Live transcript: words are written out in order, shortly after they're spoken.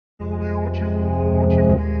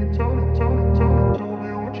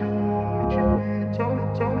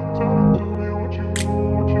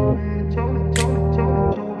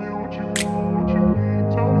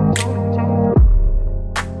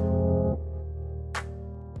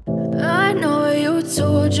I know you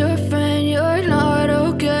told your friend you're not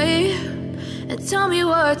okay, and tell me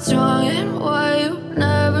what's wrong and why you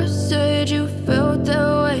never said you felt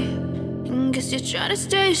that way. And guess you're trying to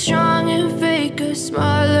stay strong and fake a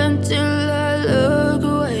smile until I look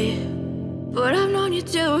away. But I've known you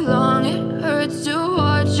too long, it hurts to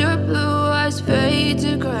watch your blue eyes fade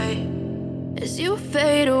to gray as you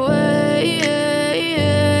fade away,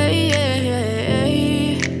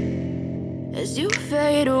 as you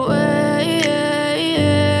fade away.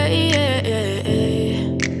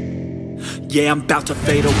 Yeah, I'm about to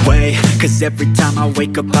fade away, cause every time I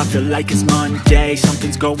wake up I feel like it's Monday.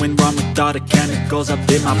 Something's going wrong with all the chemicals up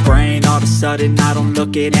in my brain. All of a sudden I don't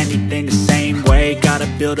look at anything the same way. Got a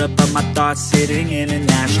buildup of my thoughts sitting in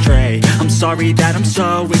an ashtray. I'm sorry that I'm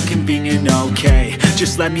so inconvenient, okay.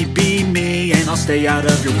 Just let me be me and I'll stay out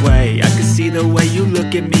of your way. I can see the way you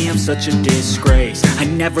look at me, I'm such a disgrace. I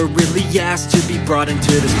never really asked to be brought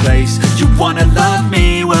into this place. You wanna love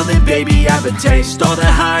me? Well then baby have a taste. All the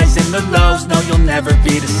highs and the lows, no you'll never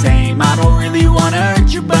be the same. I don't really wanna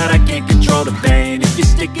hurt you but I can't control the pain. If you're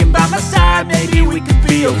sticking by my side maybe we could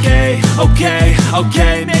be okay.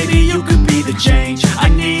 Okay, maybe you could be the change I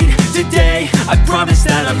need today. I promise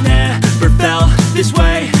that I've never felt this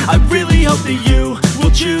way. I really hope that you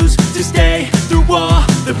will choose to stay through all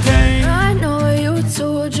the pain. I know you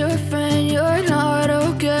told your friend you're not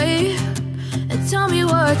okay, and tell me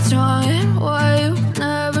what's wrong and why you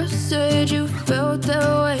never said you felt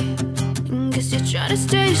that way. And guess you're trying to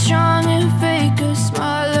stay strong and fake a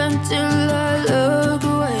smile until I look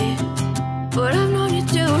away. But I've known you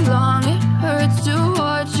too long, it hurts to